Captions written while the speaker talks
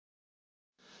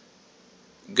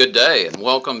Good day and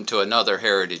welcome to another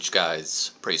Heritage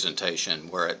Guides presentation.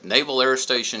 We're at Naval Air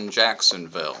Station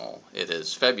Jacksonville. It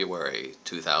is February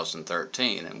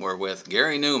 2013 and we're with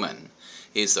Gary Newman.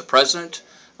 He's the president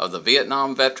of the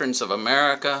Vietnam Veterans of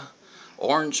America,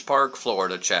 Orange Park,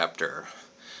 Florida chapter.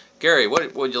 Gary,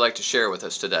 what would you like to share with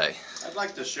us today? I'd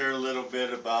like to share a little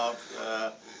bit about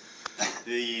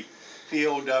the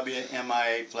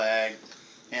POW-MIA flag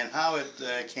and how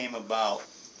it came about.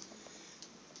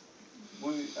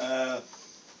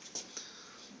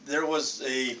 There was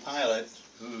a pilot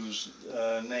whose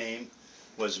name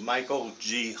was Michael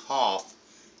G. Hoff,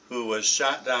 who was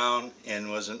shot down and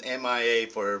was an MIA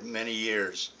for many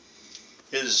years.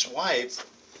 His wife,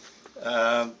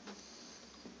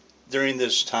 during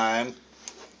this time,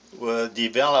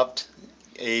 developed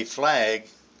a flag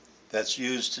that's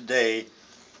used today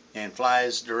and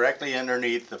flies directly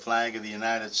underneath the flag of the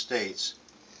United States.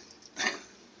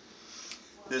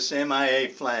 This MIA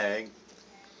flag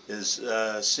is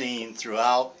seen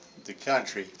throughout the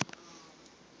country.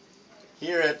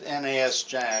 Here at NAS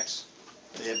Jax,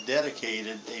 they have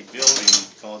dedicated a building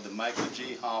called the Michael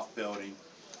G. Hoff Building,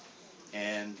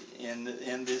 and in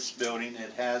this building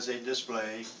it has a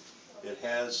display. It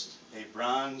has a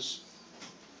bronze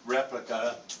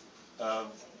replica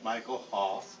of Michael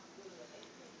Hoff.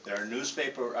 There are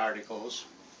newspaper articles.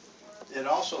 It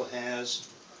also has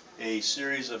a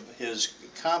series of his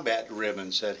combat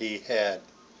ribbons that he had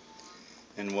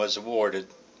and was awarded.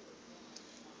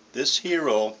 This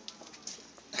hero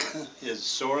is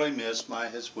sorely missed by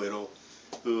his widow,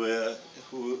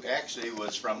 who actually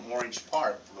was from Orange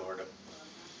Park, Florida.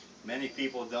 Many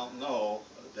people don't know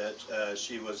that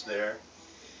she was there.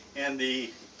 And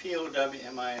the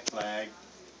POW-MIA flag,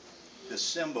 the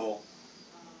symbol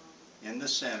in the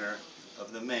center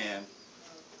of the man,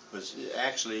 was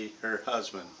actually her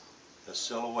husband, a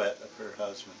silhouette of her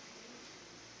husband.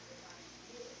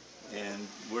 And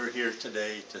we're here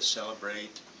today to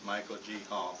celebrate Michael G.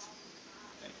 Hoff.